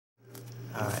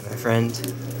Alright, my friend.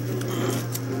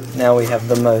 Now we have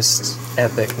the most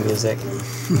epic music.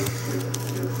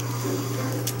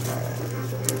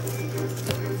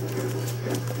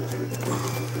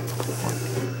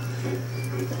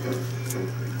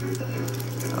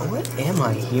 What am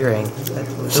I hearing?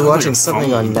 They're watching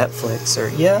something on Netflix, or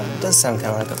yeah, it does sound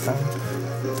kind of like a phone.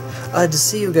 To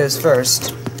see who goes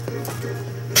first.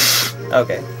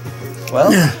 Okay.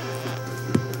 Well,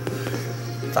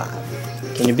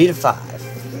 5. Can you beat a 5?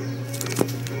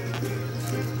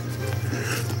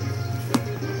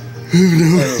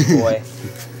 Oh boy.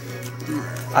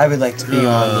 I would like to be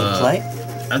on the play.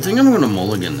 I think I'm gonna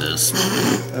mulligan this.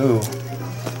 Ooh.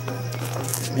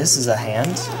 This is a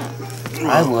hand.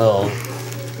 I will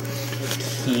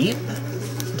keep ...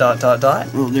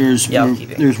 Well, there's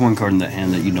keeping. there's one card in that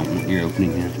hand that you don't want your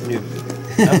opening hand.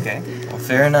 Okay, well,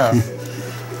 fair enough.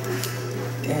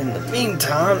 In the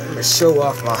meantime, I'm gonna show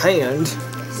off my hand.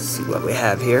 See what we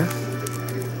have here.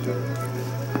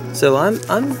 So I'm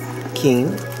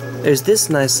king. There's this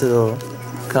nice little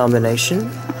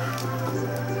combination.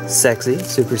 Sexy,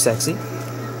 super sexy.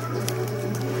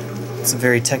 It's a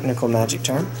very technical magic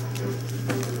term.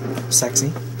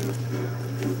 Sexy.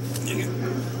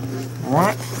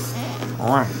 What?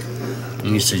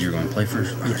 And you said you were going to play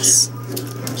first? Yes.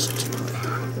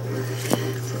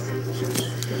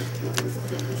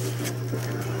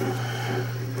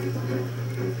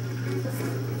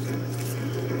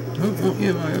 Oh,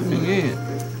 yeah, my opening hand.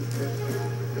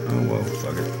 Oh, well,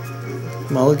 fuck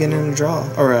it. Mulligan and a draw.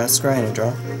 Or a scry and a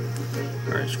draw.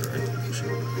 Alright, screw it.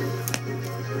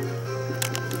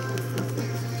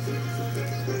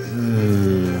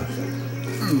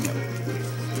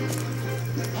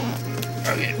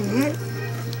 Okay.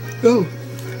 Go.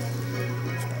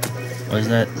 What is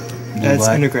that? That's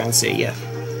black? Underground State, yeah.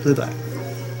 Blue black.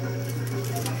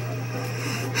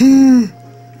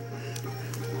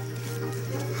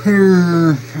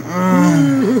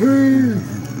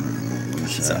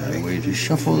 Sorry. Way to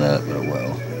shuffle that, but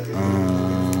well.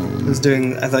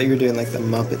 I thought you were doing like the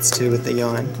Muppets too with the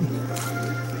yawn.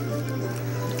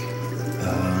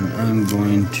 I'm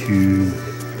going to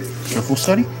shuffle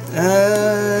study.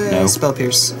 No. Spell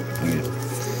Pierce. Okay.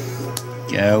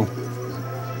 Go,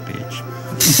 bitch.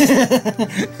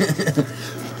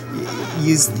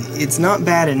 It's not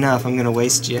bad enough. I'm gonna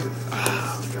waste you.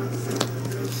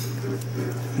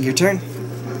 Your turn.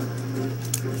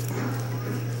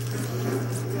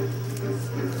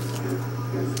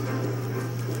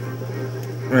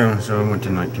 Yeah, so I went to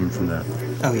 19 from that.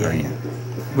 Oh yeah, yeah.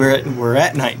 We're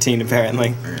at 19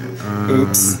 apparently.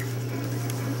 Oops.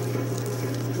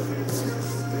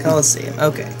 Coliseum.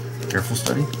 Okay. Careful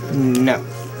study. No.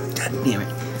 God damn it.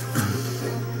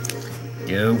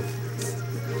 Go.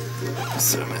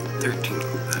 So I'm at 13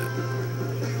 with that.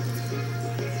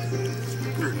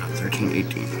 Or not 13,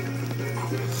 18.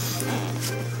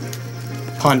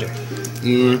 Ponder.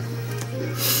 Yeah.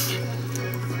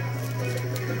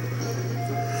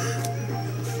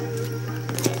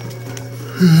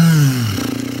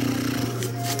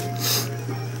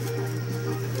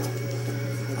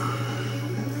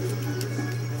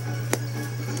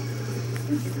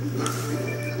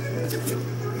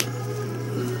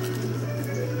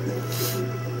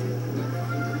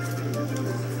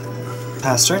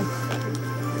 Pass turn.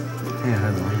 Yeah, I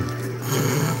won.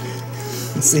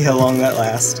 Let's see how long that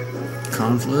lasts.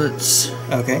 Conflicts.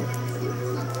 Okay.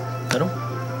 Pedal.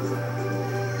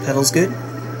 Pedal's good.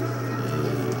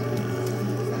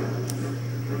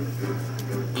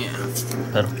 Yeah.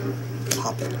 Pedal.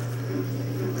 Pop it.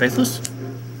 Faithless.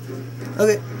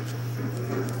 Okay.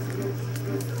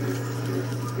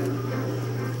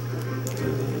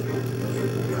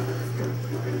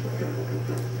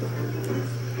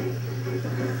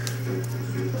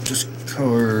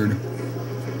 Discard.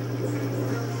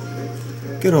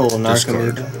 Good old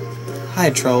Discard. Narcomoeba. Hi,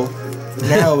 troll.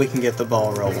 Now we can get the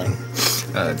ball rolling.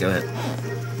 Go ahead.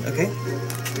 Okay.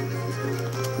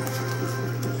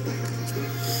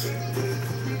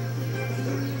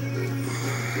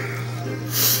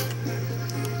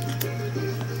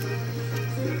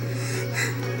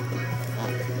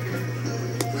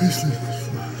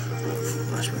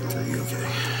 Flashback 3, okay.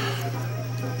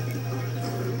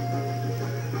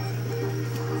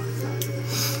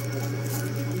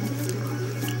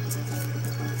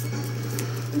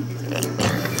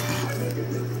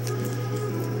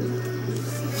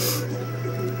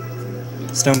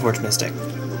 Stoneforge Mystic.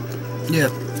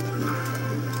 Yep.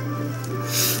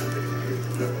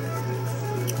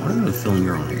 Why are you filling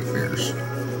your own hate bears?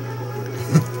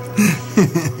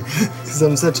 Because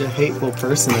I'm such a hateful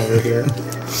person over here.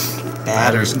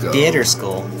 Batterskull.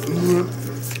 Batterskull.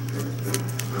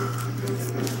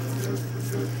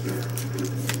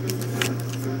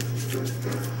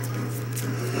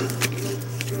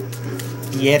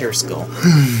 Yetter skull.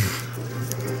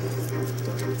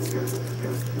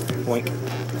 Boink.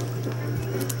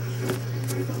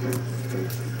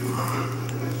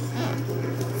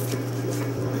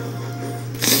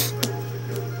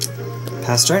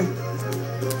 Pass turn.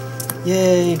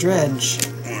 Yay, Dredge.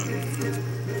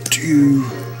 1, 2,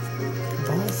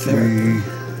 3,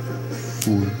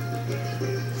 4,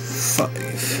 5.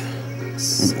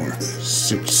 One more.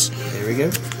 6. There we go.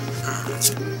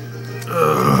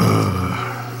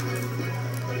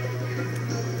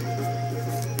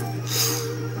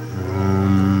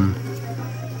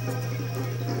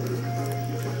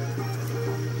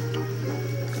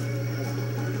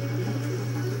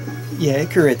 Yeah,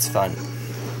 Icarit's fun.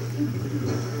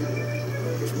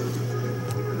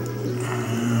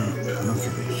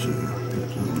 Okay, so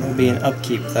It'll be an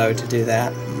upkeep though to do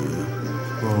that.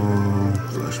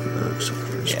 Flashbacks.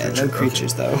 Yeah, no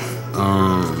creatures though.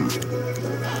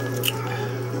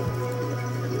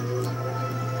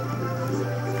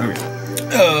 Okay.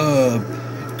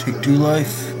 Take 2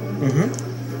 life.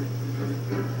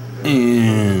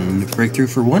 And breakthrough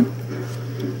for 1.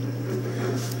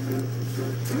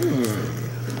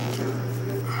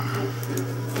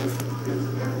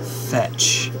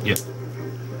 Fetch. Yep.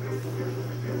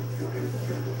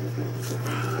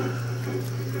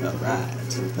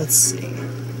 Alright, let's see.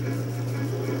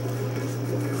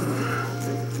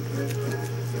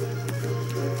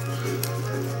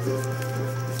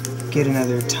 Get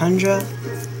another Tundra,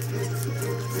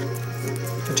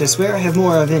 which I swear I have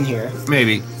more of in here.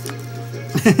 Maybe.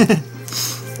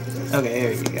 Okay,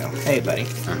 here you go. Hey, buddy.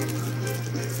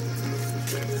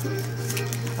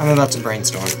 I'm about to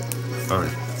brainstorm.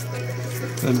 Alright.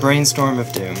 The brainstorm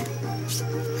of doom.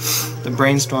 The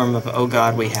brainstorm of, oh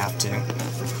god, we have to.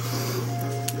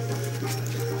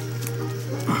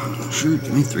 Shoot,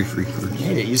 give me 3 free cards. You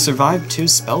made it. You survived 2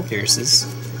 spell pierces.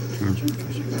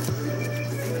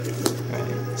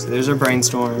 Alright, so there's our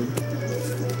brainstorm.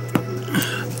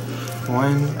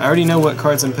 1. I already know what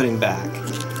cards I'm putting back.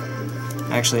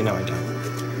 Actually, no, I don't.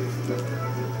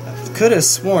 I could have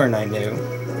sworn I knew.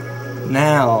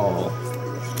 Now.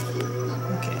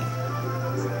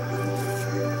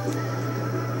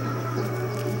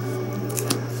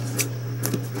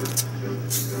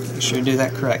 Sure do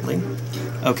that correctly.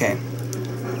 Okay.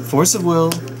 Force of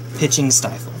Will, Pitching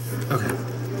Stifle. Okay.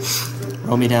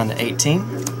 Roll me down to 18.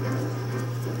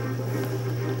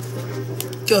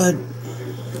 Good.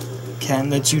 Can't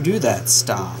let you do that,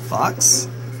 Star Fox.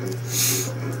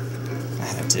 I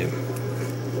had to.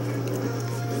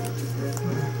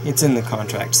 It's in the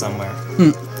contract somewhere.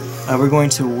 We're going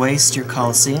to waste your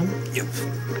Coliseum. Yep.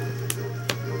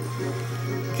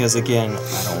 Because again,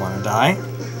 I don't want to die.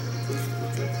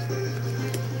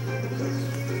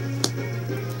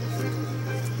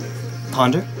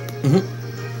 Ponder.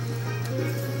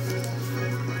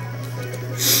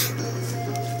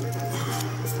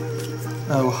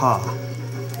 Oh ha.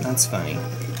 That's funny.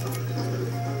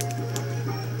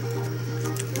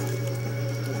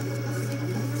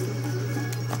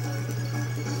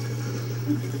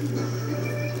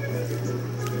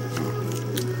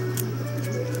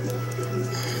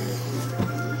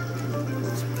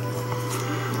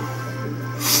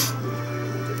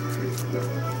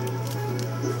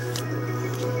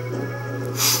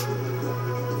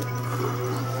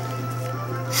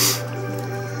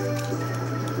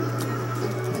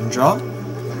 Draw.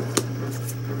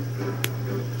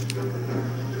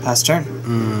 Pass turn.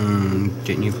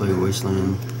 Didn't you play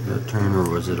Wasteland that turn, or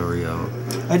was it already out?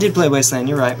 I did play Wasteland,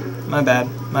 you're right. My bad.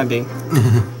 My B.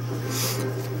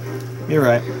 You're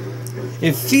right.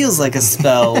 It feels like a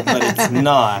spell, but it's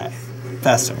not.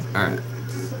 Pass turn. Alright.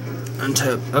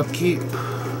 Untap, upkeep.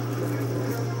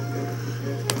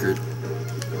 Good.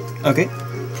 Okay.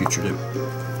 Future dip.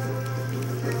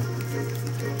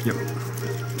 Yep.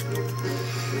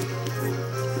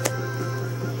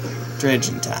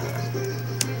 Dredging time.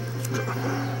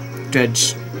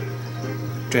 Dredge.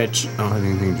 Dredge. I don't have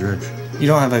anything to dredge. You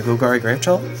don't have a Golgari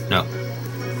Gravetroll? No.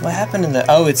 What happened in the...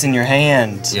 Oh, it's in your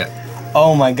hand. Yeah.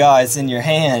 Oh my god, it's in your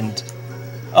hand.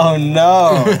 Oh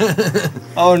no.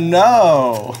 Oh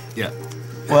no. Yeah.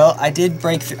 Well, I did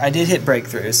hit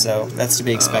breakthrough, so that's to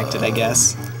be expected, I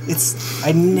guess.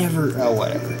 I never... Oh,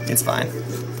 whatever. It's fine.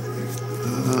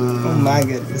 Oh my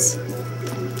goodness.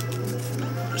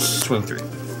 Swim 3.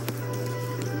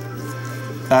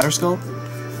 Batterskull.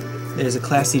 There's a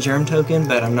classy germ token,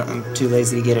 but I'm too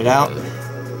lazy to get it out.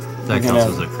 That counts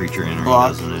as a creature entering,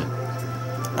 doesn't it?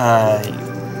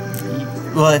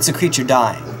 Well, it's a creature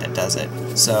dying that does it.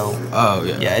 So. Oh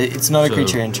yeah. Yeah, it's not a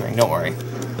creature entering. Don't worry.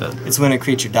 It's when a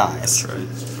creature dies. That's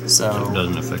right. So it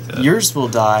doesn't affect that. yours will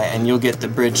die, and you'll get the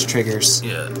bridge triggers.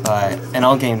 Yeah. And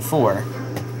I'll gain 4.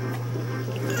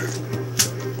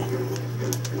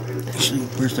 Actually,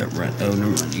 where's that rat? Oh,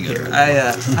 never mind. You got it.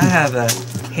 I have a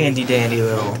handy dandy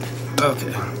little.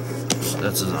 Okay.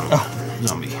 That's a zombie.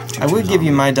 Zombie. I would give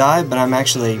you my die, but I'm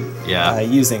actually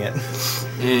using it.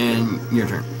 And your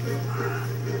turn.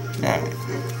 Alright.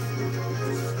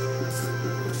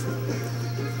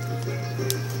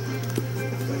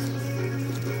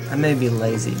 I may be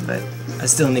lazy, but I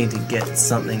still need to get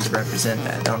something to represent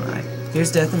that, don't I?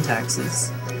 Here's death and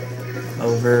taxes.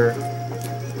 Over.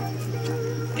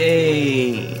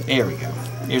 Hey! There we go.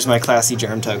 Here's my classy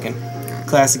germ token.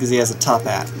 Classy because he has a top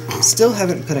hat. Still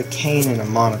haven't put a cane and a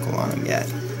monocle on him yet.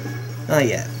 Not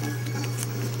yet.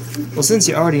 Well, since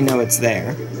you already know it's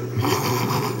there,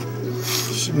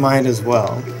 might as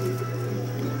well.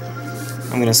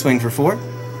 I'm gonna swing for 4.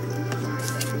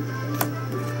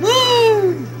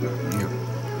 Woo!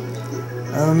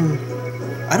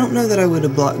 I don't know that I would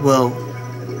have blocked. Well,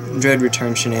 Dread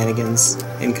return shenanigans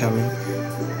incoming.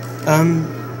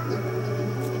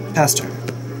 Pass turn.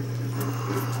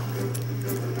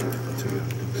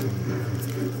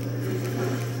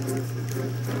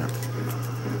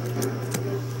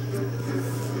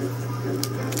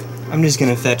 I'm just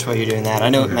gonna fetch while you're doing that. I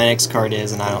know what my next card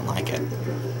is, and I don't like it.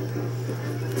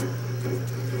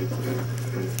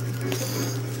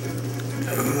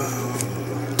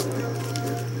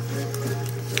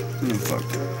 I'm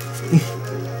fucked.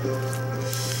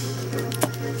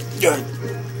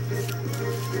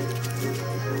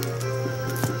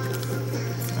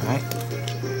 Alright.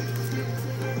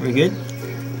 We good?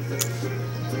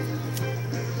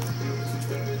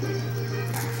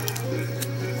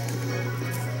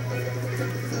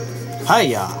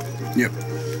 Hiya! Yep.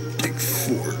 Take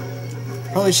 4.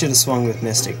 Probably should have swung with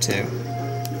Mystic too.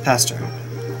 Pass turn.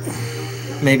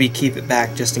 Maybe keep it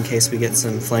back just in case we get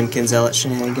some Flamekin Zealot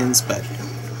shenanigans, but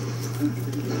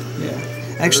yeah.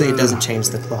 Actually, it doesn't change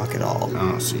the clock at all. I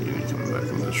don't see anything back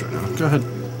from this right now. Go ahead.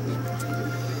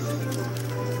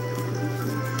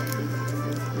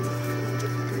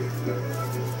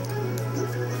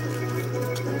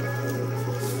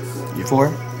 Yep.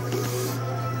 4.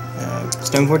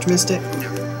 Stoneforge Mystic.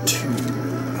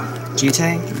 2.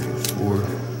 G-Tank. 4.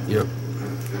 Yep.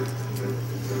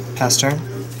 Pass turn.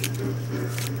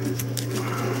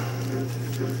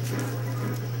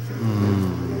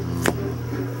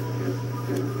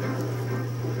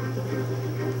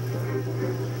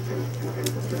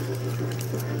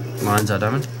 Mine's that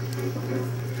damage?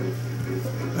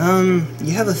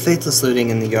 You have a Faithless Looting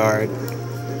in the yard.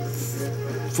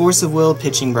 Force of Will,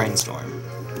 Pitching Brainstorm.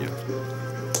 Yep.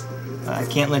 I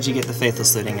can't let you get the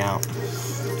Faithless Looting out.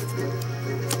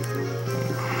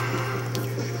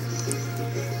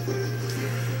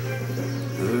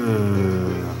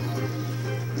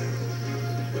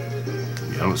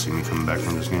 Yeah, I don't see me coming back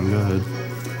from this game. Go ahead.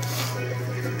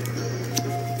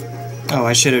 Oh,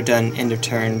 I should have done end of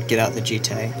turn, get out the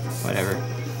G-Tay. Whatever.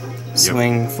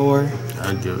 Swing 4.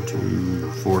 I'd go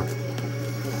to 4.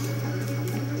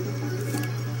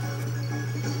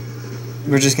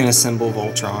 We're just gonna symbol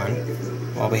Voltron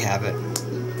while we have it.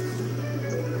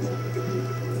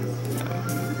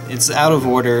 It's out of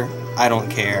order. I don't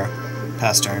care.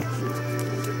 Pass turn.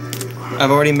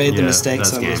 I've already made the mistake,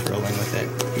 so I'm just rolling with it.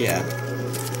 Yeah.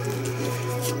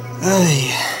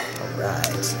 Alright.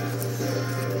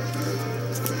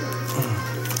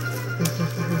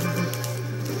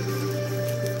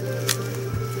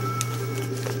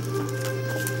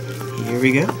 Here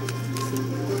we go.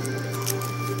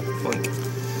 Boink.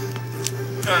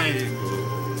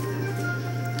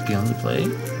 Be on the play.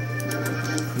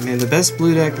 May the best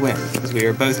blue deck win, because we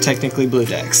are both technically blue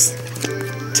decks.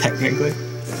 Technically.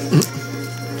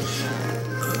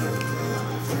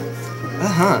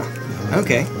 Uh-huh.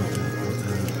 Okay.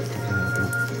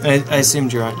 I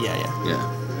assumed you're on. Yeah. Yeah.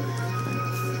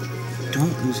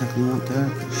 Don't exactly want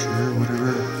that. Sure,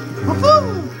 whatever.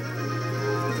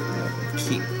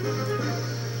 Keep.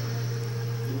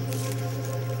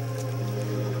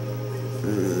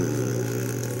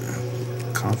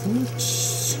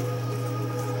 Confluence?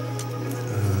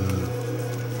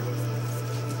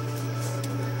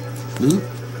 Blue?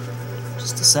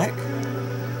 Just a sec.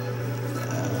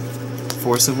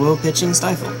 Force of Will, Pitching,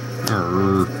 Stifle.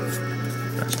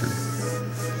 Bastard.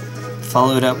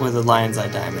 Follow it up with a Lion's Eye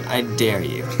Diamond. I dare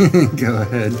you. Go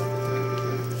ahead.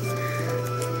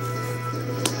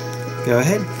 Go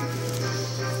ahead.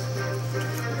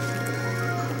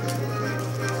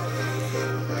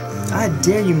 I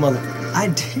dare you, mother. I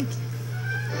dare you.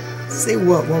 Say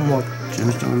what? One more.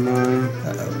 Gemstone 9.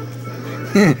 Uh-oh.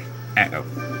 Ow.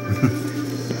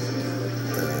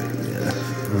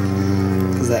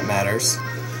 Because that matters.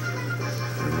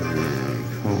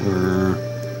 Color.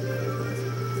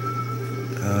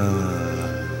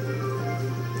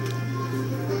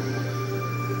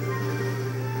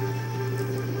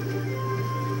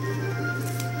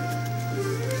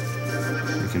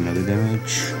 Make another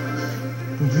damage.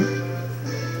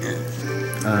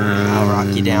 I'll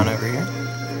rock you down over here.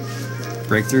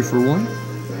 Breakthrough for 1.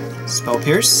 Spell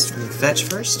Pierce. You fetch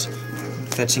first.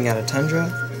 Fetching out a Tundra.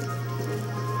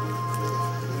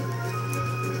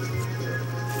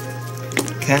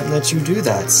 Can't let you do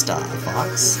that, Star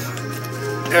Fox.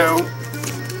 No.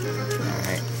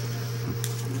 Alright.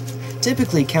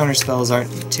 Typically, counterspells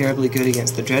aren't terribly good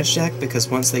against the Dredge deck because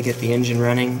once they get the engine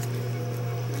running,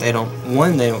 they don't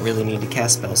really need to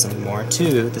cast spells anymore.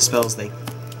 2, the spells they...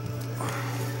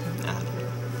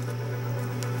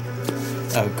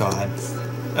 Oh god.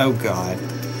 Oh god.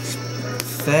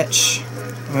 Fetch.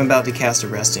 I'm about to cast a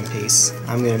Rest in Peace.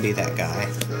 I'm gonna be that guy.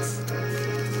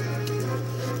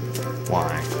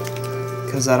 Why?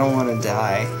 Because I don't want to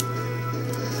die.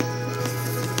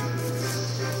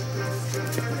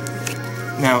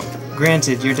 Now,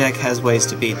 granted, your deck has ways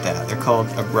to beat that. They're called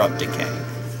Abrupt Decay.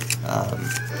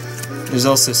 There's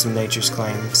also some Nature's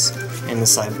Claims in the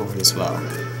sideboard as well.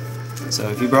 So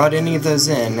if you brought any of those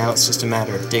in, now it's just a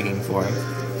matter of digging for them.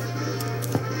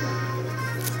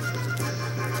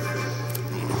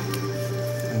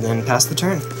 And then pass the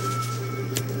turn.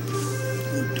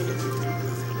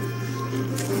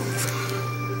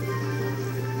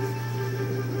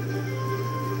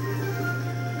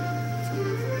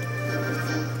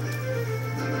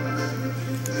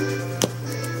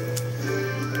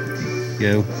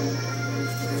 Go.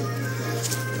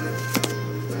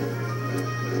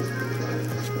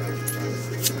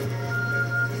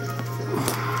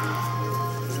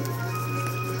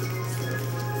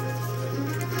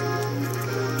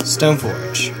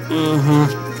 Stoneforge.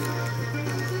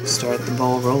 Start the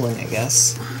ball rolling, I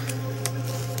guess.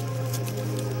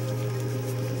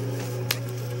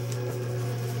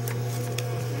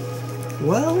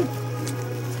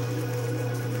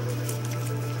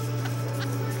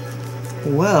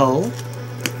 Well,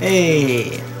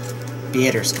 hey,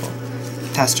 Beater Skull.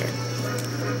 Pass turn.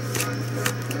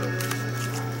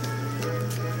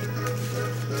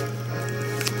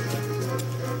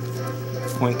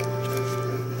 Boink.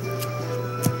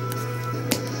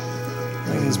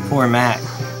 Look at this poor Matt.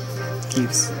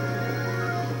 Keeps.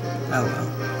 Oh well.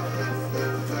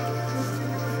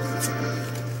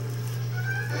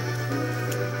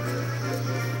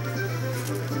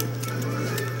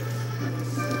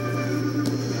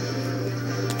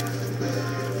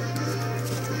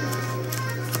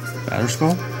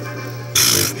 Batterskull?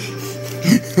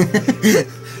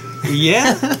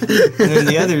 Yeah! And then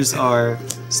the others are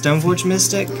Stoneforge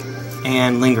Mystic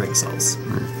and Lingering Souls.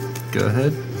 Go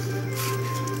ahead.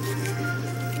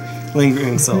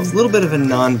 Lingering Souls. A little bit of a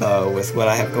non-bow with what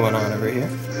I have going on over here.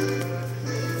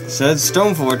 Said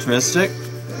Stoneforge Mystic.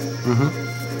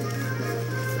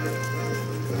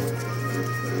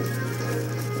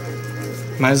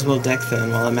 Might as well deck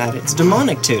thin while I'm at it. It's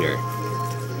Demonic Tutor.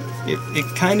 It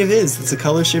kind of is. It's a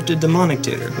color-shifted Demonic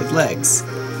Tutor with legs.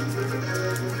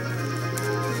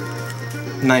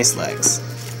 Nice legs.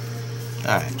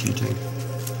 Alright. GT.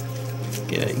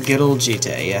 Good old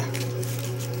GT, yeah.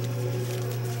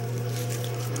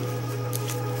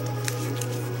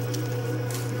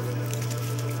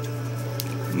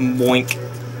 Boink.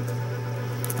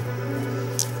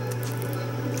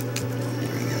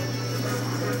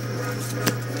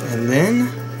 And then...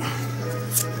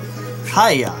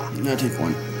 Hiya! No, take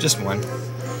 1. Just 1.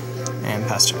 And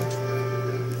pass turn.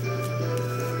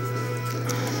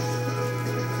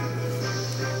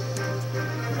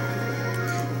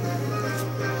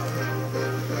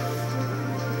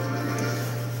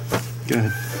 Go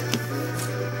ahead.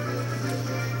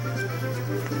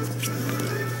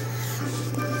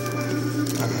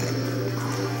 Alright.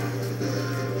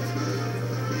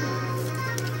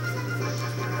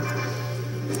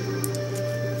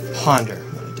 Ponder.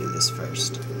 I'm going to do this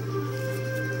first.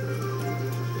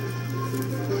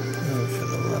 Oh, for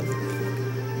the love.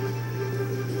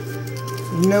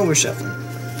 No, we're shuffling.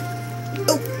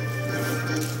 Oh!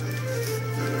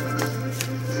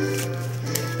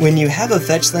 When you have a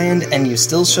fetch land and you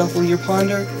still shuffle your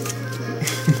Ponder,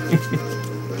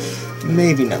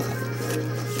 maybe not.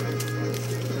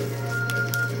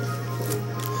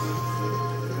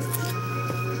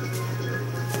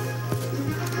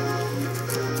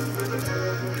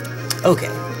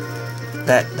 Okay,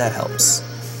 that helps.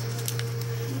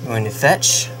 I'm going to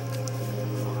fetch.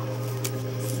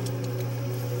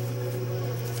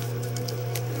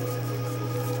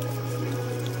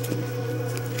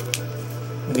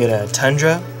 We'll get a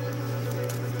Tundra.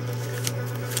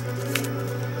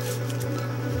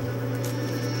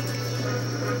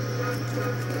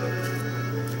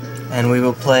 And we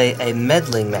will play a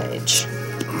Meddling Mage.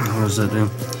 What does that do?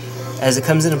 As it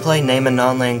comes into play, name a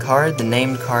non-land card. The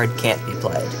named card can't be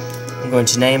played. I'm going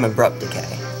to name Abrupt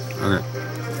Decay. Okay.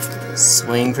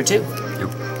 Swing for 2. Yep.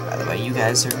 By the way, you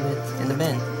guys are in the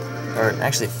bin. Or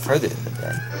actually further in the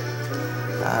bin.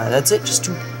 That's it, just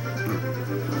 2.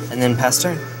 And then pass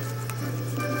turn.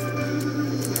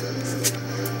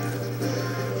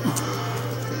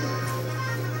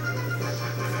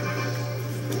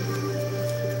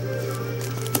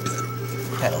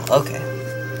 Pedal, okay.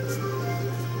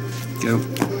 Go.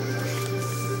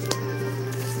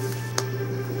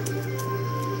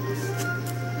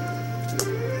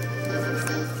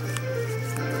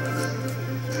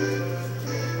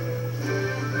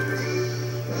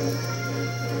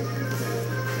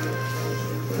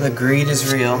 The greed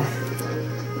is real.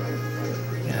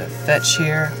 Gonna fetch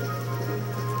here.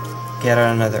 Get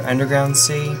on another Underground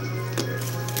Sea.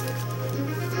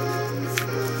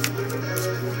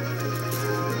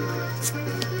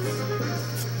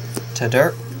 To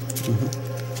dirt.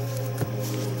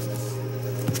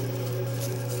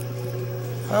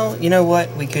 Well, you know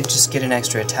what? We could just get an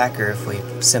extra attacker if we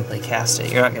simply cast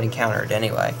it. You're not going to counter it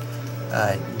anyway.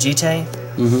 Jite.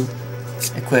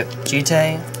 Equip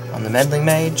Jite on the Meddling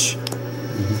Mage.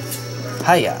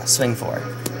 Hiya, swing 4.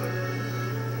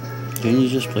 Can you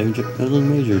just play Meddling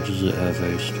Mage, or does it have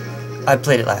haste? I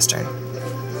played it last turn.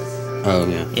 Oh,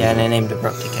 yeah. Yeah, and I named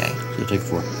Abrupt Decay. So take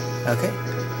 4. Okay.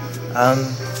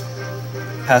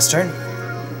 Pass turn.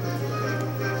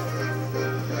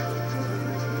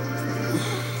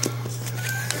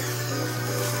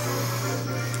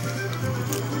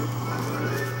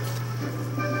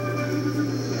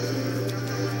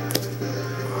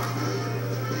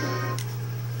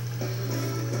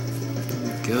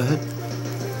 Go ahead.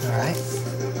 Alright.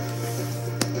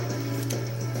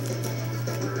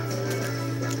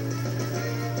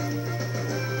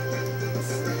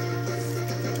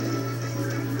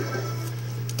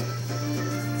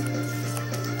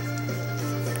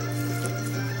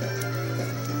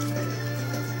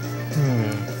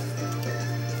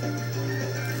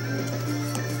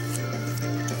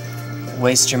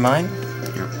 Waste your mind?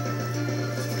 Yep.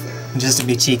 Just to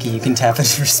be cheeky, you can tap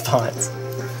as response.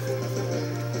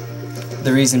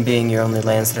 The reason being your only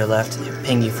lands that are left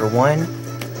ping you for 1,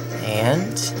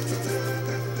 and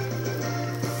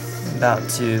about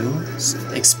to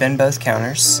expend both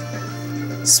counters,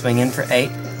 swing in for 8.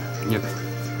 Yep.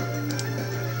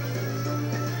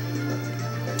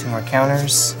 2 more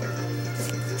counters.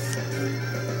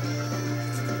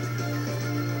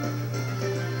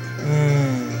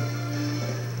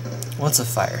 What's a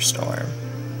Firestorm?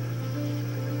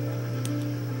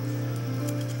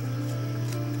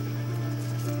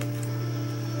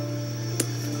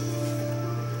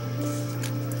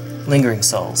 Lingering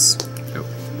Souls. Yep.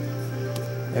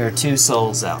 There are 2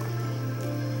 souls out.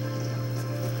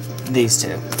 These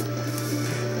 2.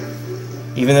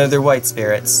 Even though they're white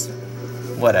spirits,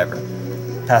 whatever.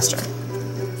 Pass turn.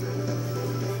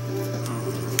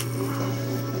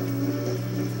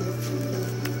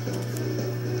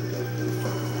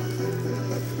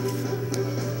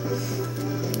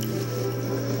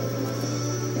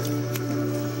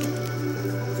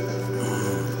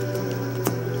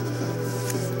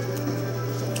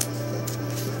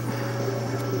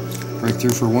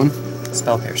 Breakthrough for 1?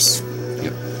 Spell Pierce.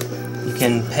 Yep. You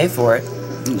can pay for it.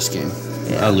 In this game.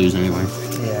 Yeah. I'll lose anyway.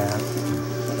 Yeah.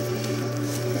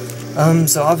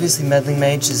 So obviously Meddling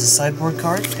Mage is a sideboard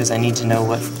card, because I need to know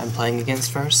what I'm playing against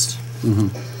first.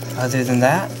 Other than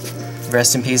that,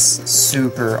 Rest in Peace,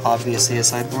 super obviously a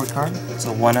sideboard card. It's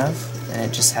a 1 of, and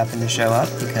it just happened to show up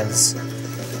because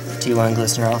T1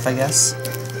 Glistener off, I guess.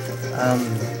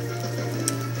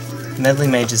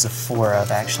 Meddling Mage is a 4 of,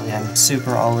 actually. I'm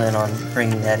super all in on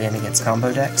bringing that in against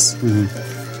combo decks.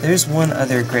 There's one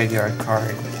other graveyard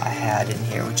card I had in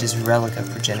here, which is Relic of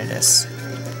Progenitus,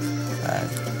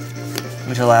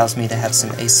 which allows me to have some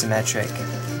asymmetric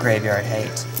graveyard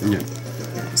hate. Yeah.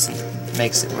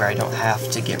 Makes it where I don't have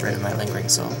to get rid of my Lingering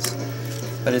Souls.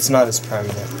 But it's not as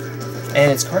permanent.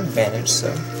 And it's card advantage,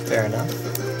 so fair enough.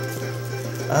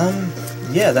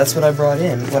 Yeah, that's what I brought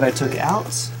in. What I took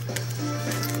out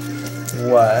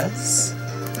was...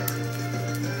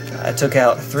 I took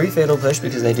out 3 Fatal Push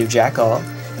because they do Jack All,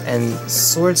 and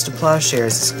Swords to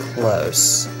Plowshares is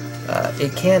close.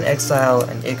 It can exile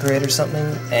an Icarate or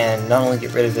something, and not only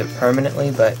get rid of it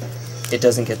permanently, but it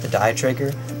doesn't get the die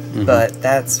trigger. But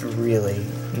that's really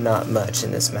not much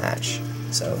in this match,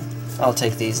 so I'll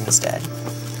take these instead.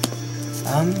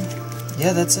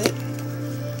 Yeah, that's it.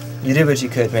 You did what you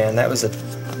could, man. That was a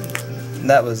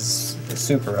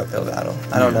super uphill battle.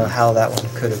 I don't know how that one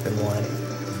could have been won.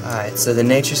 Alright, so the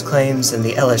Nature's Claims and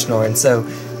the Elish Norn. So,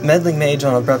 Meddling Mage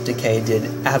on Abrupt Decay did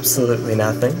absolutely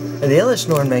nothing. And the Elish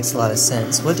Norn makes a lot of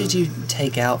sense. What did you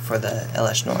take out for the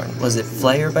Elish Norn? Was it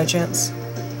Flayer by chance?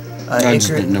 I just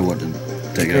didn't know what to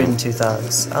take out. And 2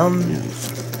 thugs.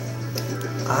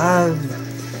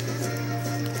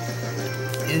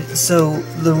 So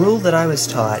the rule that I was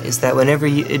taught is that whenever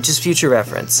you, just future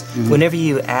reference, whenever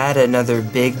you add another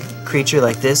big creature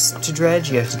like this to Dredge,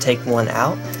 you have to take one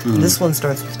out. This one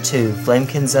starts with 2,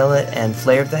 Flamekin Zealot and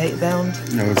Flare of the Hatebound.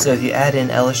 Okay. So if you add in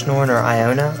Elish Norn or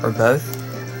Iona, or both,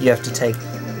 you have to take,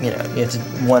 you have to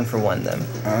 1-for-1 them.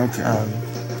 Okay.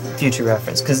 Future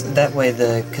reference, because that way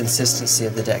the consistency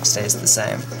of the deck stays the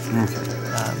same. Okay.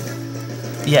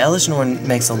 Yeah, Elish Norn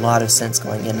makes a lot of sense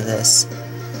going into this.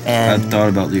 And I thought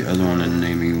about the other one and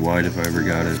naming White if I ever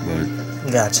got it,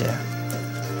 but... Gotcha.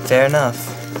 Fair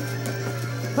enough.